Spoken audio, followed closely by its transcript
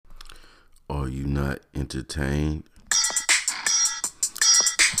Are you not entertained?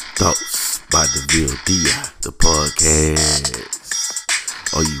 Thoughts by DeVille D.I., the podcast.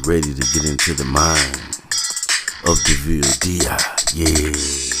 Are you ready to get into the mind of DeVille D.I.? Yeah.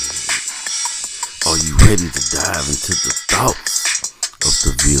 Are you ready to dive into the thoughts of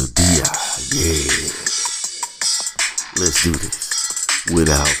DeVille D.I.? Yeah. Let's do this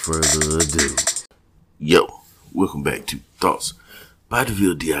without further ado. Yo, welcome back to Thoughts by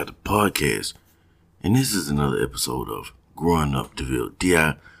DeVille D.I., the podcast. And this is another episode of Growing Up DeVille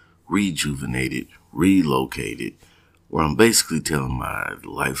D.I., rejuvenated, relocated, where I'm basically telling my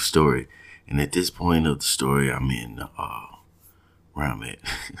life story. And at this point of the story, I'm in, where I'm at,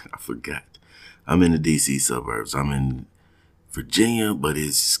 I forgot. I'm in the D.C. suburbs. I'm in Virginia, but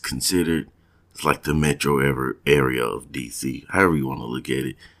it's like the metro area of D.C. However you want to look at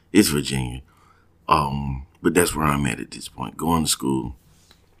it, it's Virginia. But that's where I'm at this point. Going to school.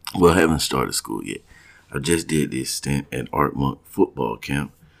 Well, I haven't started school yet. I just did this stint at Art Monk football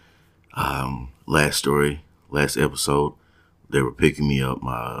camp. Last episode, they were picking me up.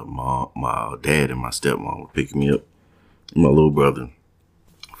 My dad and my stepmom were picking me up, my little brother,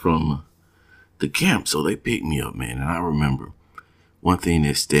 from the camp. So they picked me up, man. And I remember one thing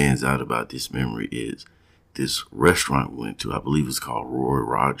that stands out about this memory is this restaurant we went to. I believe it's called Roy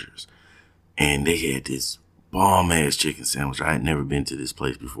Rogers. And they had this bomb-ass chicken sandwich. I had never been to this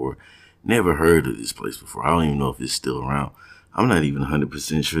place before. Never heard of this place before. I don't even know if it's still around. I'm not even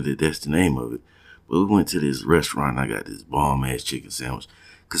 100% sure that that's the name of it. But we went to this restaurant and I got this bomb-ass chicken sandwich.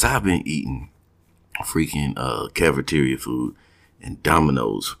 Because I've been eating freaking cafeteria food and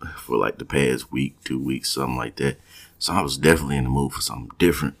Domino's for like the past week, 2 weeks, something like that. So I was definitely in the mood for something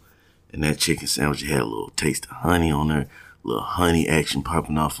different. And that chicken sandwich had a little taste of honey on there. A little honey action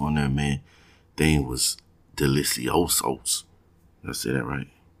popping off on there, man. Thing was deliciosos. Did I say that right?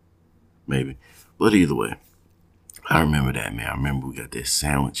 Maybe. But either way, I remember that, man. I remember we got that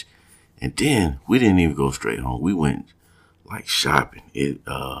sandwich. And then we didn't even go straight home. We went like shopping.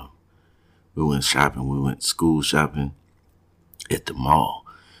 We went shopping. We went school shopping at the mall.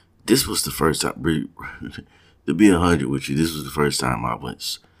 This was the first time, to be 100 with you, this was the first time I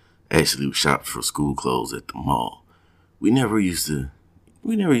went actually shopped for school clothes at the mall. We never used to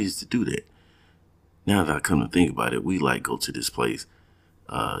do that. Now that I come to think about it, we like go to this place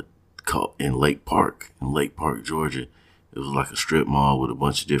called in Lake Park, Georgia. It was like a strip mall with a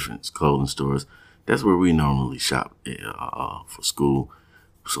bunch of different clothing stores. That's where we normally shop for school.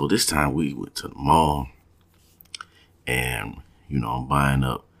 So this time we went to the mall and,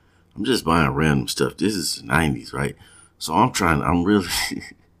 I'm just buying random stuff. This is the 90s, right? So I'm really,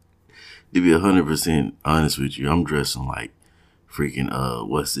 to be 100% honest with you, I'm dressing like freaking,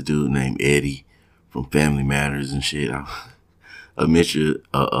 what's the dude named Eddie from Family Matters and shit. A mixture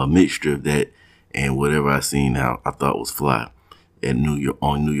of that and whatever I seen out I thought was fly at New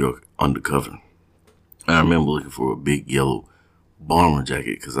York Undercover. I remember looking for a big yellow bomber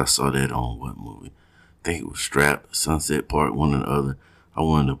jacket because I saw that on what movie? I think it was Strap, Sunset Park, one or the other. I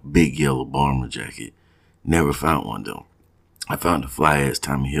wanted a big yellow bomber jacket. Never found one though. I found a fly ass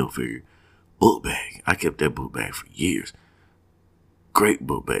Tommy Hilfiger book bag. I kept that book bag for years. Great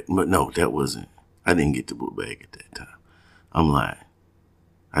book bag, but no, that wasn't. I didn't get the book bag at that time. I'm lying.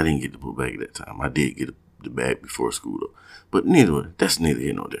 I didn't get the book bag at that time. I did get the bag before school though. But that's neither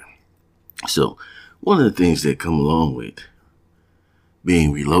here nor there. So one of the things that come along with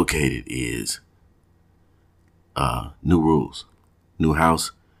being relocated is new rules. New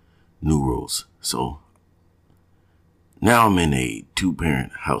house, new rules. So now I'm in a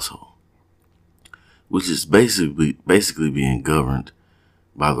 2-parent household, which is basically being governed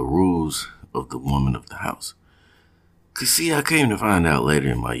by the rules of the woman of the house. Cause see, I came to find out later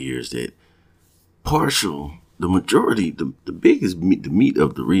in my years that the majority, the meat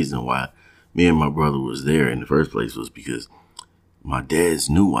of the reason why me and my brother was there in the first place was because my dad's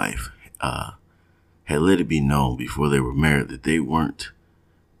new wife had let it be known before they were married that they weren't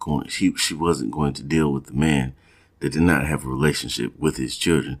going. She wasn't going to deal with the man that did not have a relationship with his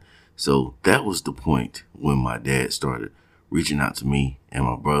children. So that was the point when my dad started reaching out to me and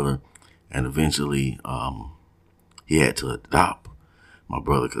my brother, and eventually he had to adopt my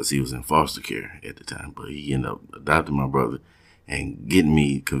brother because he was in foster care at the time. But he ended up adopting my brother and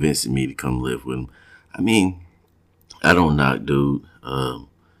convincing me to come live with him. I mean, I don't knock dude.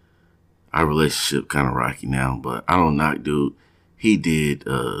 Our relationship kind of rocky now, but I don't knock dude. He did,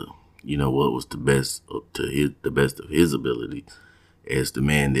 what was the best of his ability as the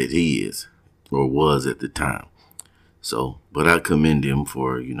man that he is or was at the time. So, but I commend him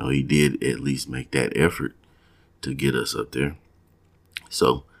for, he did at least make that effort to get us up there.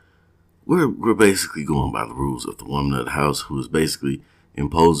 So we're basically going by the rules of the woman of the house, who is basically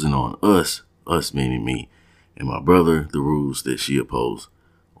imposing on us meaning me and my brother, the rules that she imposed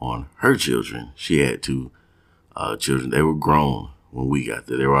on her children. She had two children. They were grown when we got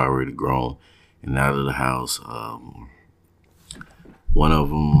there. They were already grown and out of the house. One of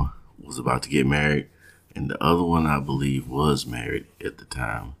them was about to get married, and the other one, I believe, was married at the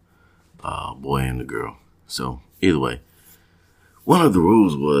time. Boy and the girl. So either way, one of the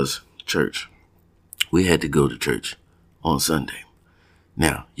rules was church. We had to go to church on Sunday.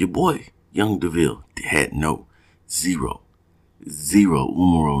 Now, your boy, Young DeVille, had zero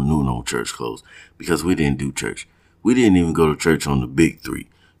umero knew no church clothes, because we didn't do church. We didn't even go to church on the big three,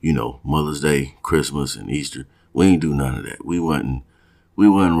 Mother's Day, Christmas, and Easter. We ain't do none of that. We wasn't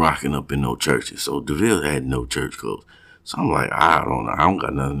rocking up in no churches. So DeVille had no church clothes. So I'm like, I don't know. I don't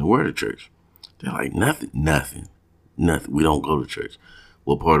got nothing to wear to church. They're like, nothing. We don't go to church.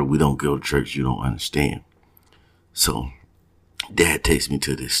 What part of we don't go to church you don't understand? So Dad takes me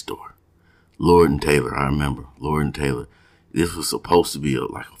to this store. Lord and Taylor, I remember. Lord and Taylor. This was supposed to be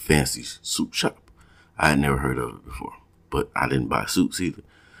like a fancy suit shop. I had never heard of it before, but I didn't buy suits either.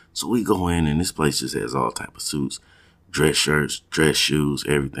 So we go in, and this place just has all type of suits, dress shirts, dress shoes,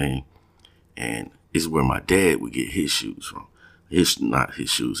 everything. And it's where my dad would get his shoes from. Not his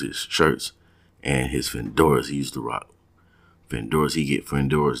shoes, his shirts and his fedoras. He used to rock fedoras. He get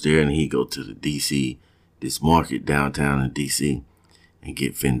fedoras there, and he go to the DC, this market downtown in DC, and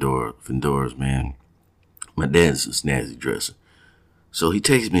get fedoras, man. My dad's a snazzy dresser. So he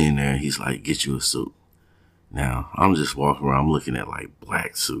takes me in there, and he's like, get you a suit. Now, I'm just walking around looking at like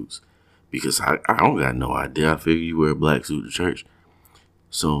black suits, because I don't got no idea. I figure you wear a black suit to church.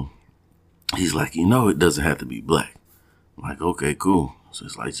 So he's like, it doesn't have to be black. I'm like, okay, cool. So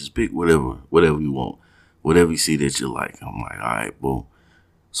it's like, just pick whatever you want. Whatever you see that you like. I'm like, all right, boom.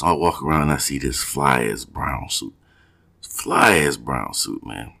 So I walk around and I see this fly-ass brown suit. Fly-ass brown suit,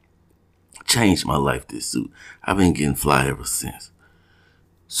 man. Changed my life, this suit. I've been getting fly ever since.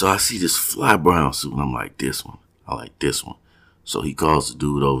 So I see this fly brown suit, and I'm like, this one. I like this one. So he calls the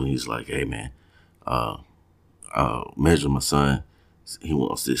dude over, and he's like, hey, man, measure my son. He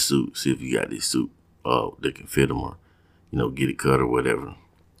wants this suit. See if you got this suit that can fit him, or, get it cut or whatever.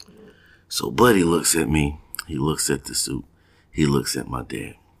 So Buddy looks at me. He looks at the suit. He looks at my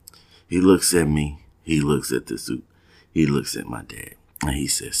dad. He looks at me. He looks at the suit. He looks at my dad. And he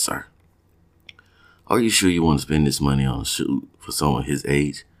says, sir, are you sure you want to spend this money on a suit for someone his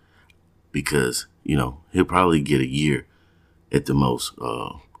age? Because, he'll probably get a year at the most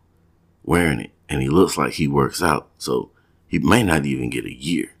wearing it. And he looks like he works out. So he may not even get a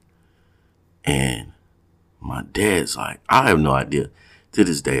year. And my dad's like, I have no idea. To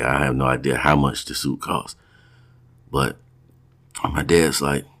this day, I have no idea how much the suit costs. But my dad's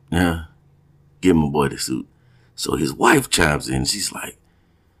like, yeah, give my boy the suit. So his wife chimes in. She's like,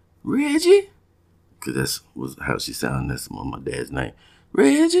 Reggie? Because that's how she sounded. That's my dad's name.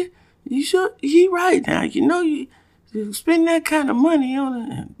 Reggie, you sure? He right now. You spend that kind of money on it.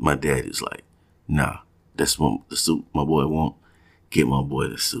 And my dad is like, nah, that's what the suit my boy want. Get my boy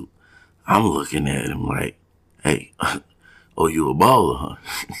the suit. I'm looking at him like, hey, oh, you a baller, huh?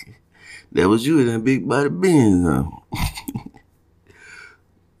 That was you in that big body Benz, huh?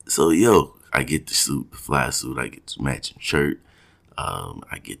 So, I get the suit, the fly suit. I get the matching shirt.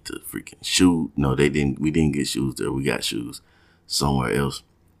 I get the freaking shoe. No, we didn't get shoes there. We got shoes somewhere else.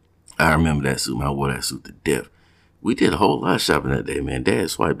 I remember that suit, man. I wore that suit to death. We did a whole lot of shopping that day, man. Dad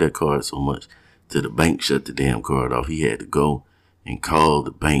swiped that card so much till the bank shut the damn card off. He had to go and call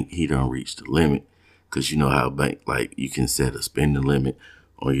the bank. He done reached the limit. Because you know how a bank, like, you can set a spending limit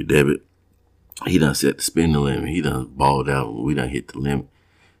on your debit. He done set the spending limit. He done balled out. We done hit the limit.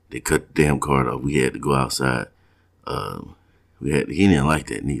 They cut the damn card off. We had to go outside. He didn't like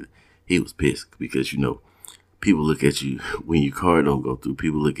that neither. He was pissed because, people look at you when your card don't go through.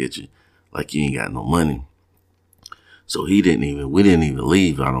 People look at you like you ain't got no money. So we didn't even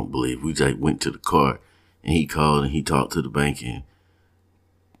leave, I don't believe. We just went to the car, and he called and he talked to the bank, and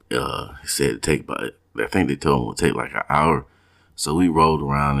he said it take about, I think they told him it would take like an hour. So we rolled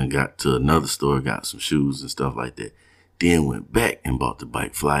around and got to another store, got some shoes and stuff like that. Then went back and bought the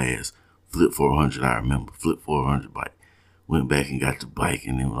bike, fly ass, Flip 400, I remember, Flip 400 bike. Went back and got the bike,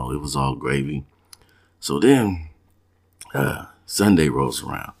 and then it was all gravy. So then Sunday rolls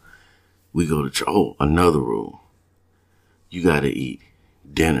around. We go to another rule. You got to eat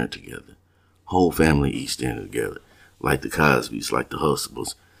dinner together. Whole family eats dinner together. Like the Cosbys, like the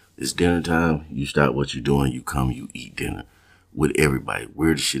Huxtables. It's dinner time. You stop what you're doing. You come, you eat dinner with everybody.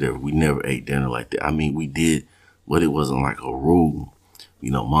 Weirdest shit ever. We never ate dinner like that. I mean, we did, but it wasn't like a rule.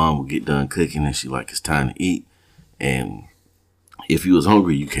 Mom would get done cooking and she like, it's time to eat. And if you was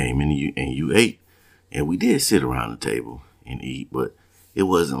hungry, you came in and you ate. And we did sit around the table and eat, but it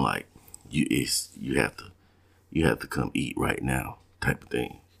wasn't like you have to come eat right now type of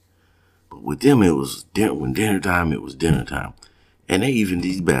thing. But with them, it was when dinner time, it was dinner time. And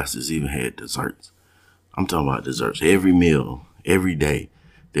these bastards even had desserts. I'm talking about desserts. Every meal, every day,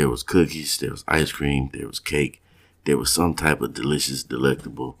 there was cookies, there was ice cream, there was cake, there was some type of delicious,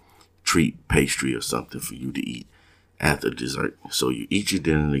 delectable treat, pastry or something for you to eat after dessert. So you eat your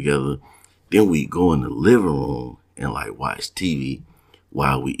dinner together, then we go in the living room and like watch TV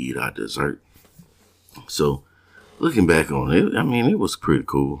while we eat our dessert. So looking back on it, I mean, it was pretty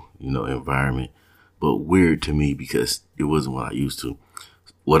cool, environment, but weird to me because it wasn't what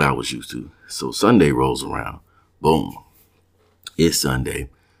I was used to. So Sunday rolls around, boom, it's Sunday.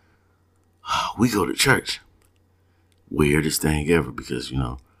 We go to church. Weirdest thing ever because,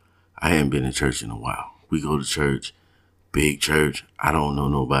 I hadn't been in church in a while. We go to church, big church. I don't know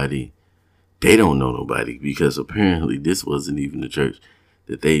nobody. They don't know nobody because apparently this wasn't even the church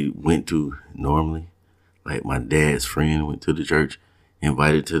that they went to normally. Like my dad's friend went to the church,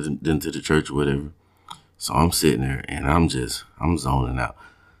 invited them to the church or whatever. So I'm sitting there and I'm zoning out.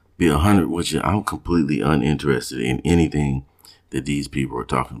 Be 100 with you, I'm completely uninterested in anything that these people are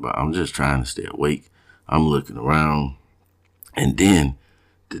talking about. I'm just trying to stay awake. I'm looking around. And then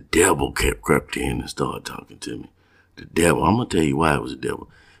the devil crept in and started talking to me. The devil, I'm going to tell you why it was the devil.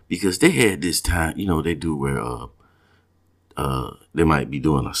 Because they had this time, they do where they might be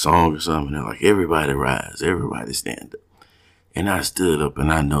doing a song or something. They're like, everybody rise, everybody stand up. And I stood up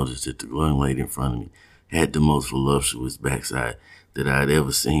and I noticed that the young lady in front of me had the most voluptuous backside that I'd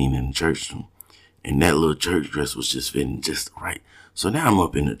ever seen in the church room. And that little church dress was just fitting just right. So now I'm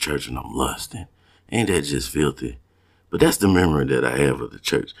up in the church and I'm lusting. Ain't that just filthy? But that's the memory that I have of the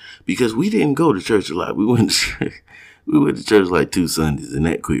church. Because we didn't go to church a lot. We went to church like 2 Sundays and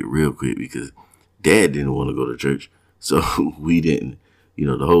that quit real quick because Dad didn't want to go to church. So we didn't,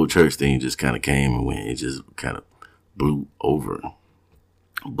 the whole church thing just kind of came and went. It just kind of blew over.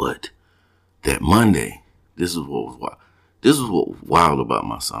 But that Monday, this is what was wild. This is what was wild about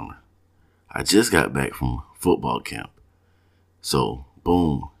my summer. I just got back from football camp. So,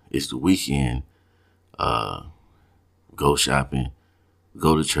 boom, it's the weekend. Go shopping,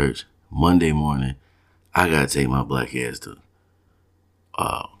 go to church. Monday morning, I got to take my black ass to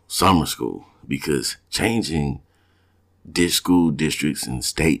summer school because changing school districts and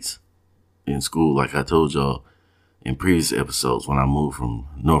states in school, like I told y'all in previous episodes, when I moved from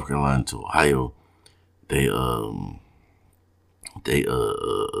North Carolina to Ohio,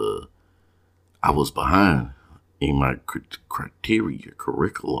 I was behind in my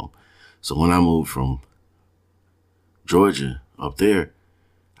curriculum. So when I moved from Georgia up there,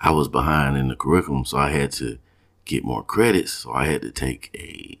 I was behind in the curriculum. So I had to get more credits. So I had to take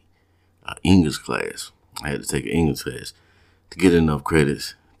a English class. I had to take an English class to get enough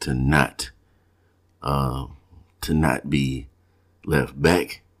credits to not be left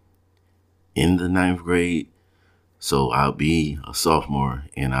back in the 9th grade. So I'll be a sophomore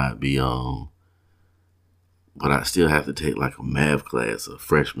and but I still have to take like a math class, a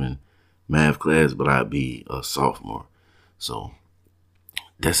freshman math class, but I'd be a sophomore. So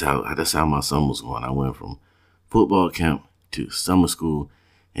that's how my summer was going. I went from football camp to summer school,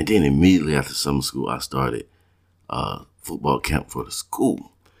 and then immediately after summer school, I started football camp for the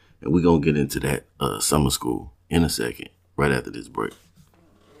school. And we're going to get into that summer school in a second, right after this break.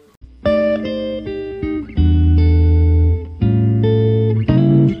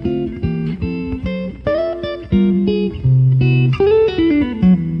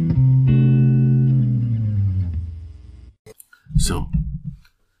 So,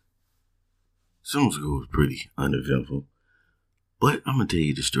 summer school was pretty uneventful, but I'm going to tell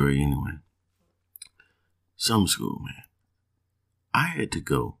you the story anyway. Summer school, man. I had to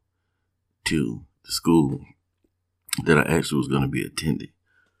go to the school that I actually was going to be attending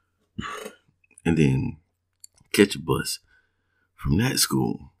and then catch a bus from that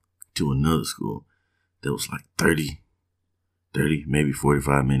school to another school that was like 30, maybe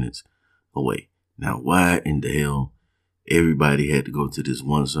 45 minutes away. Now, why in the hell everybody had to go to this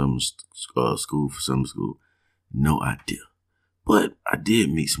one summer school for summer school? No idea. But I did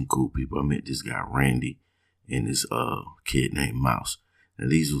meet some cool people. I met this guy, Randy, and this kid named Mouse.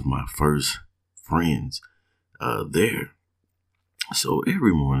 And these was my first friends there. So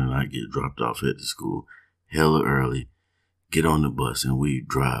every morning I get dropped off at the school hella early, get on the bus, and we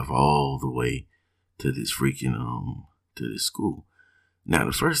drive all the way to this to this school. Now,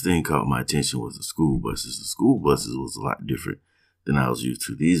 the first thing caught my attention was the school buses. The school buses was a lot different than I was used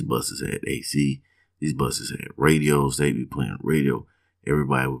to. These buses had AC. These buses had radios. They'd be playing radio.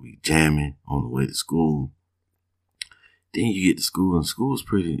 Everybody would be jamming on the way to school. Then you get to school, and school was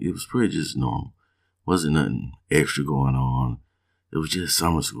pretty just normal. Wasn't nothing extra going on. It was just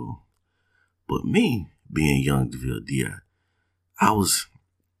summer school. But me, being young DeVille D.I., I was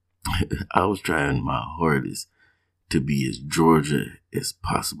trying my hardest to be as Georgia as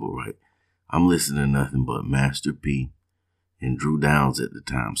possible, right? I'm listening to nothing but Master P and Drew Downs at the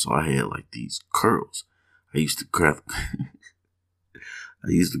time. So I had like these curls. I used to curl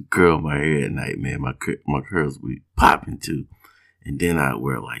my hair at night, man. My curls would be popping too. And then I'd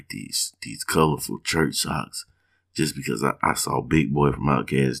wear like these colorful church socks just because I saw Big Boy from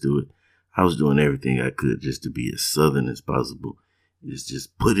Outkast do it. I was doing everything I could just to be as Southern as possible.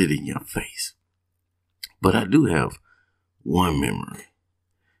 Just put it in your face. But I do have one memory.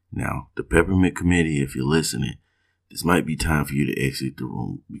 Now, the Peppermint Committee, if you're listening, this might be time for you to exit the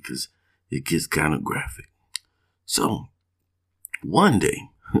room because it gets kind of graphic. So, one day,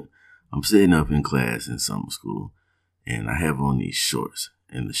 I'm sitting up in class in summer school, and I have on these shorts.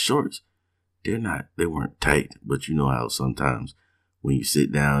 And the shorts, they weren't tight, but you know how sometimes when you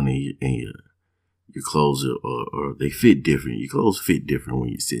sit down and your clothes or they fit different. Your clothes fit different when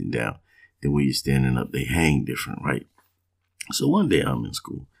you're sitting down than when you're standing up. They hang different, right? So one day I'm in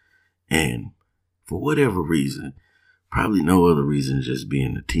school, and for whatever reason, probably no other reason, just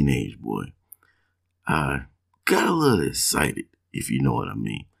being a teenage boy, I got a little excited, if you know what I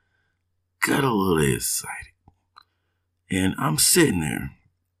mean. Got a little excited. And I'm sitting there.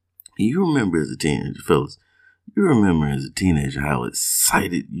 And you remember as a teenager, fellas, you remember as a teenager how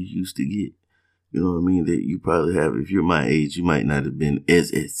excited you used to get. You know what I mean? That you probably have, if you're my age, you might not have been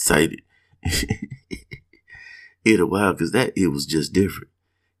as excited in a while because it was just different.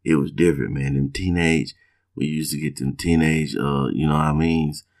 It was different, man. Them teenage, we used to get them teenage, you know what I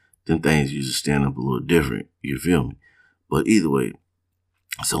mean? Them things used to stand up a little different. You feel me? But either way,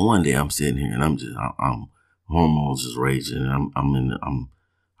 so one day I'm sitting here and I'm hormones is raging and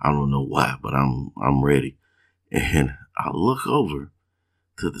I don't know why, but I'm ready. And I look over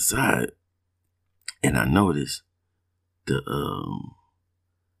to the side and I noticed there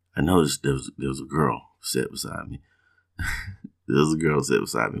was a girl sat beside me. There was a girl sat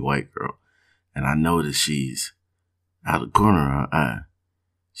beside me, white girl. And I noticed she's out of the corner of her eye.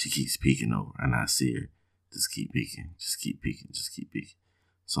 She keeps peeking over and I see her. Just keep peeking, just keep peeking, just keep peeking.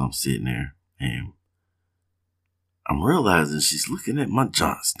 So I'm sitting there and I'm realizing she's looking at my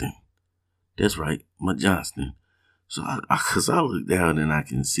Johnston. That's right, my Johnston. So cause I look down and I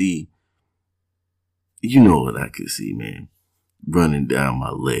can see, you know what I could see, man, running down my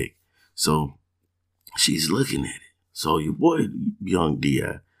leg. So she's looking at it. So your boy, young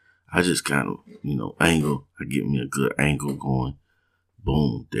D.I., I just kind of, angle. I get me a good angle going.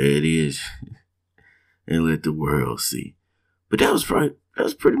 Boom, there it is. And let the world see. But that was pretty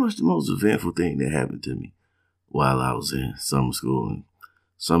much the most eventful thing that happened to me while I was in summer school. And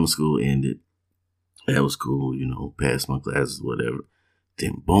summer school ended. That was cool, passed my classes, whatever.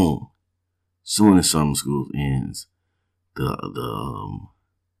 Then boom, soon as summer school ends, the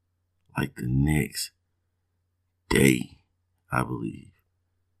next day, I believe,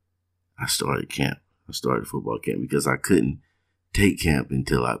 I started camp. I started football camp because I couldn't take camp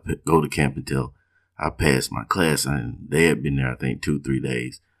until I passed my class. And they had been there, I think, 2-3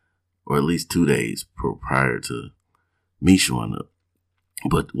 days, or at least 2 days prior to me showing up.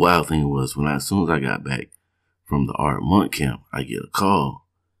 But the wild thing was as soon as I got back from the Art Month camp, I get a call.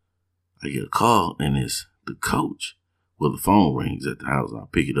 And it's the coach. Well, the phone rings at the house. I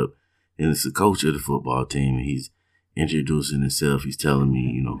pick it up and it's the coach of the football team. And he's introducing himself. He's telling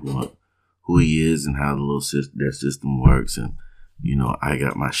me, who he is and how their system works. And, I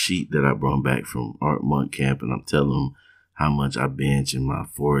got my sheet that I brought back from Art Month camp and I'm telling him how much I bench in my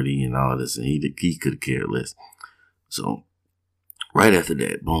 40 and all this. And he could have cared less. So right after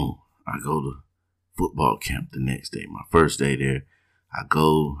that, boom, I go to football camp the next day. My first day there, I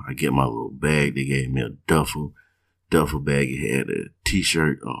get my little bag. They gave me a duffel bag. It had a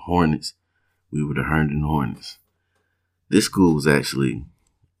t-shirt of Hornets. We were the Herndon Hornets. This school was actually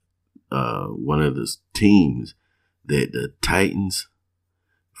one of the teams that the Titans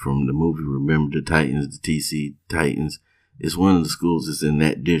from the movie Remember the Titans, the TC Titans, it's one of the schools that's in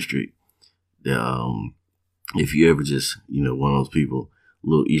that district. If you ever just, one of those people,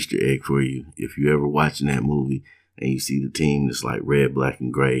 little Easter egg for you. If you ever watching that movie and you see the team that's like red, black,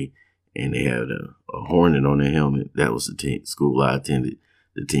 and gray, and they had a hornet on their helmet, that was the school I attended,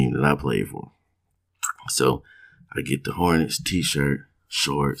 the team that I played for. So I get the Hornets t-shirt,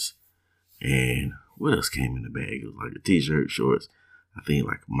 shorts, and what else came in the bag? It was like a t-shirt, shorts, I think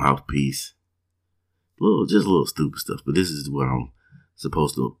like a mouthpiece, just little stupid stuff. But this is what I'm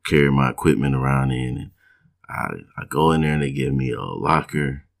supposed to carry my equipment around in. And I go in there and they give me a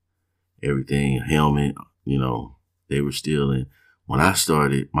locker, everything, a helmet, they were still in. When I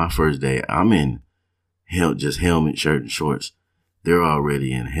started my first day, I'm in just helmet, shirt, and shorts. They're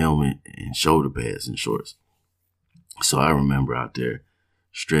already in helmet and shoulder pads and shorts. So I remember out there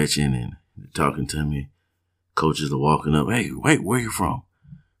stretching and talking to me. Coaches are walking up. Hey, wait, where you from?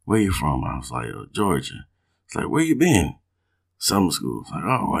 Where you from? I was like, Georgia. It's like, where you been? Summer school. It's like,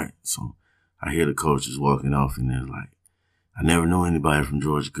 all right. So I hear the coaches walking off and they're like, I never know anybody from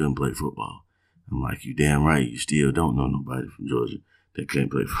Georgia couldn't play football. I'm like, you damn right. You still don't know nobody from Georgia that can't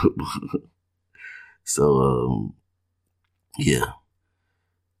play football. So, yeah.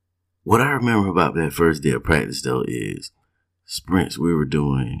 What I remember about that first day of practice, though, is sprints. We were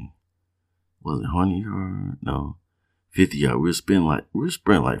doing, was it 100 yard? No, 50 yard. We were sprint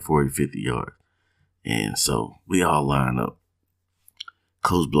like 40, 50 yards. And so we all line up.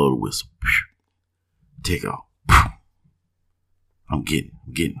 Coach blow the whistle. Take off. I'm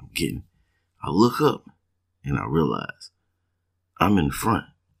getting. I look up and I realize I'm in the front.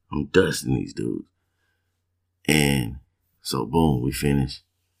 I'm dusting these dudes. And so, boom, we finish.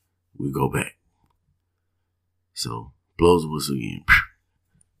 We go back. So, blows the whistle again.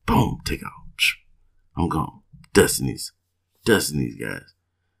 Boom, take off. I'm gone. Dusting these guys.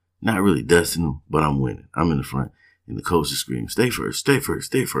 Not really dusting them, but I'm winning. I'm in the front. And the coach is screaming, stay first, stay first,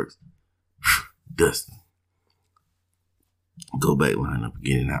 stay first. Dusting. Go back, line up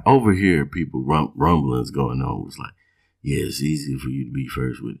again. Now, over here, people rumblings going on. It's like, yeah, it's easy for you to be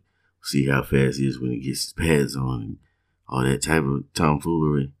first with it. See how fast he is when he gets his pads on and all that type of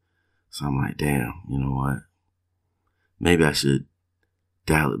tomfoolery. So I'm like, damn, you know what? Maybe I should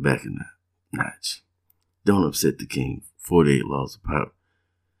dial it back a notch. Don't upset the king. 48 laws of power.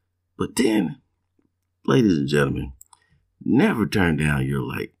 But then, ladies and gentlemen, never turn down your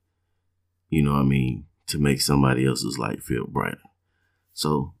light. You know what I mean? To make somebody else's light feel brighter.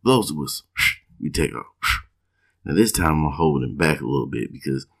 So, blows the whistle. We take off. Now this time I'm holding back a little bit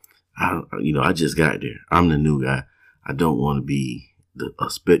because I just got there. I'm the new guy. I don't want to be a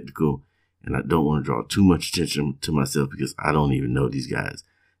spectacle, and I don't want to draw too much attention to myself because I don't even know these guys'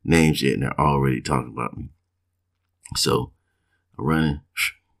 names yet, and they're already talking about me. So I'm running,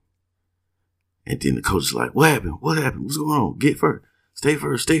 and then the coach is like, "What happened? What happened? What's going on? Get first. Stay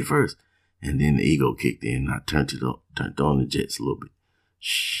first. Stay first." And then the ego kicked in, and I turned on the jets a little bit.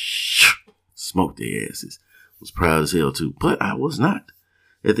 Smoked their asses. Was proud as hell too, but I was not.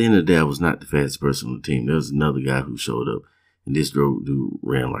 At the end of the day, I was not the fastest person on the team. There was another guy who showed up, and this dude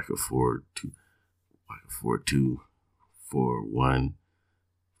ran like a 4.2, like a 4.2, 4.1,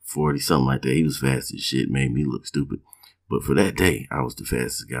 40, something like that. He was fast as shit, made me look stupid. But for that day, I was the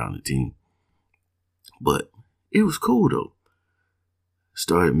fastest guy on the team. But it was cool though.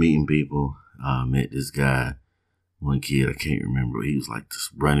 Started meeting people. Met this guy, one kid, I can't remember. He was like this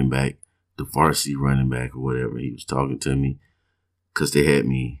running back, the varsity running back or whatever. He was talking to me because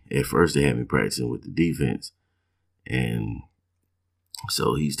at first they had me practicing with the defense. And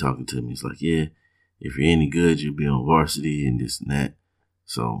so he's talking to me. He's like, yeah, if you're any good, you'll be on varsity and this and that.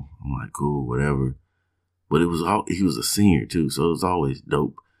 So I'm like, cool, whatever. But he was a senior too. So it was always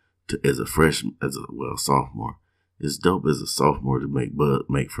dope as a sophomore. It's dope as a sophomore to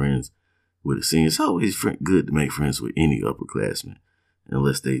make friends with a senior. It's always good to make friends with any upperclassman,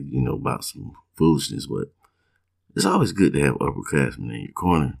 unless they, about some foolishness. But it's always good to have upperclassmen in your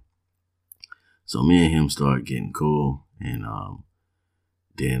corner. So me and him started getting cool. And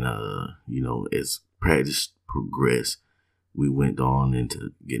then, as practice progressed, we went on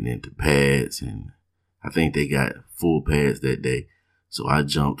into getting into pads. And I think they got full pads that day. So I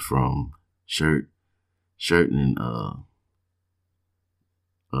jumped from shirt and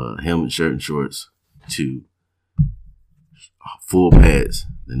helmet, shirt, and shorts to full pads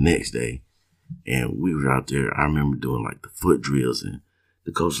the next day. And we were out there. I remember doing like the foot drills, and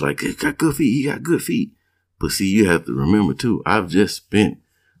the coach was like, he got good feet. He got good feet. But see, you have to remember too, I've just spent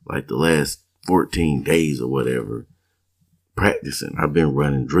like the last 14 days or whatever practicing. I've been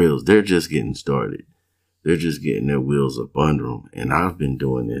running drills. They're just getting started. They're just getting their wheels up under them. And I've been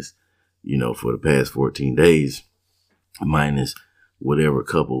doing this, for the past 14 days, minus whatever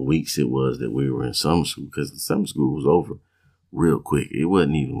couple of weeks it was that we were in summer school, because the summer school was over real quick. It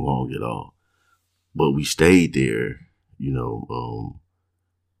wasn't even long at all. But we stayed there, we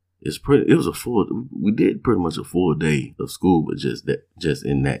did pretty much a full day of school, but just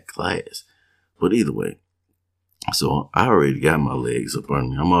in that class. But either way, so I already got my legs up under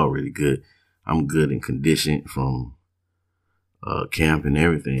me. I'm already good. I'm good and conditioned from camp and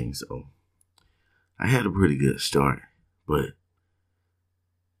everything. So I had a pretty good start. But,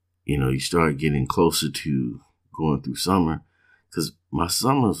 you start getting closer to going through summer, because my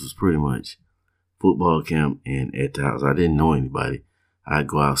summers was pretty much football camp and at the house. I didn't know anybody. I'd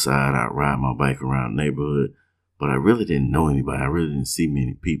go outside, I'd ride my bike around the neighborhood, but I really didn't know anybody. I really didn't see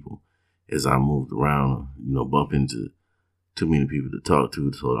many people as I moved around, bump into too many people to talk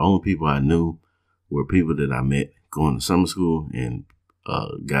to. So the only people I knew were people that I met going to summer school and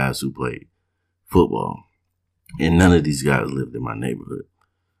guys who played football. And none of these guys lived in my neighborhood.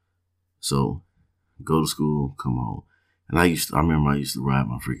 So go to school, come home. And I remember I used to ride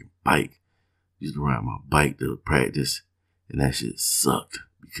my freaking bike. I used to ride my bike to practice, and that shit sucked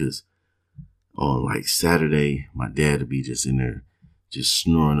because on like Saturday, my dad would be just in there, just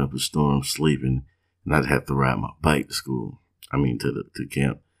snoring up a storm, sleeping, and I'd have to ride my bike to school. To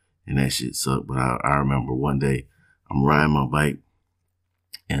camp, and that shit sucked. But I remember one day I'm riding my bike,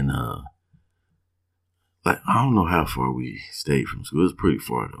 and I don't know how far we stayed from school. It was pretty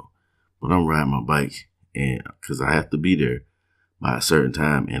far though. But I'm riding my bike, and because I have to be there by a certain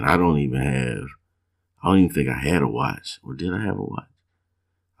time, and I don't even think I had a watch. Or did I have a watch?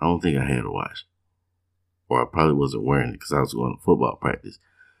 I don't think I had a watch. Or I probably wasn't wearing it because I was going to football practice.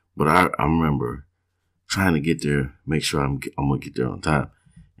 But I remember trying to get there, make sure I'm going to get there on time.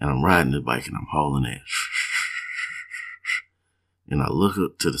 And I'm riding the bike and I'm hauling ass. And I look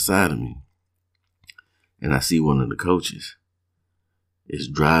up to the side of me and I see one of the coaches is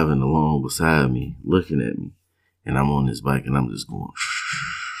driving along beside me, looking at me. And I'm on this bike and I'm just going.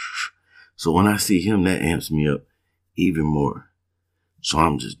 So when I see him, that amps me up even more. So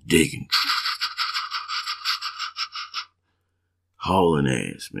I'm just digging. Hauling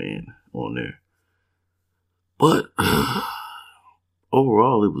ass, man, on there. But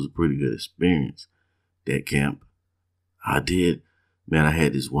overall, it was a pretty good experience, that camp. I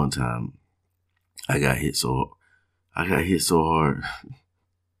had this one time, I got hit so hard.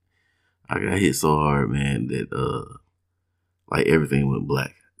 Man, that like everything went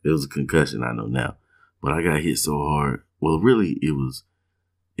black. It was a concussion, I know now. But I got hit so hard. Well, really, it was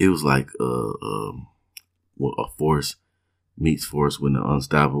like a force meets force when the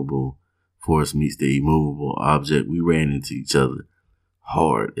unstoppable force meets the immovable object. We ran into each other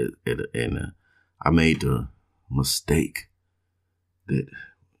hard, and I made the mistake that,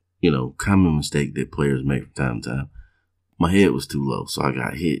 common mistake that players make from time to time. My head was too low, so I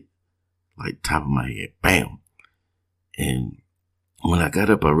got hit, like top of my head, bam. And when I got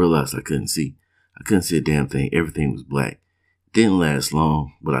up, I realized I couldn't see. I couldn't see a damn thing. Everything was black. Didn't last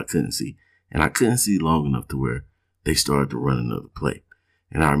long, but I couldn't see. And I couldn't see long enough to where they started to run another play.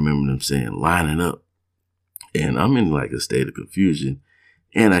 And I remember them saying, lining up. And I'm in like a state of confusion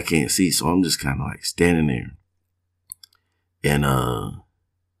and I can't see. So I'm just kind of like standing there. And I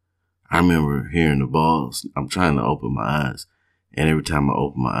remember hearing the balls. I'm trying to open my eyes. And every time I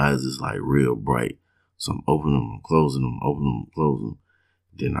open my eyes, it's like real bright. So I'm opening them, I'm closing them, opening them, closing them.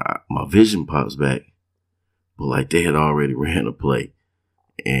 Then my vision pops back. But like they had already ran a play.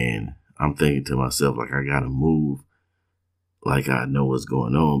 And I'm thinking to myself, like, I got to move like I know what's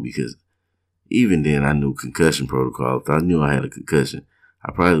going on, because even then I knew concussion protocol. If I knew I had a concussion,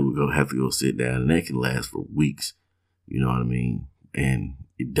 I probably would have to go sit down, and that can last for weeks. You know what I mean? And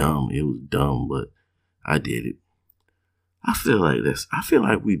it was dumb, but I did it. I feel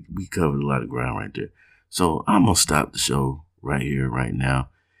like we covered a lot of ground right there. So I'm going to stop the show right here, right now.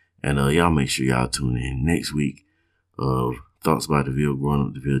 And y'all make sure y'all tune in next week of Thoughts by DeVille, Growing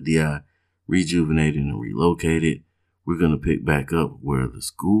Up DeVille, DI, Rejuvenated and Relocated. We're going to pick back up where the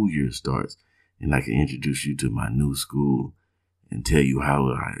school year starts, and I can introduce you to my new school and tell you how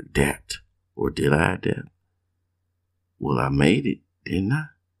I adapt. Or did I adapt? Well, I made it, didn't I?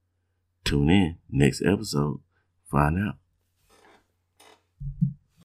 Tune in next episode. Find out.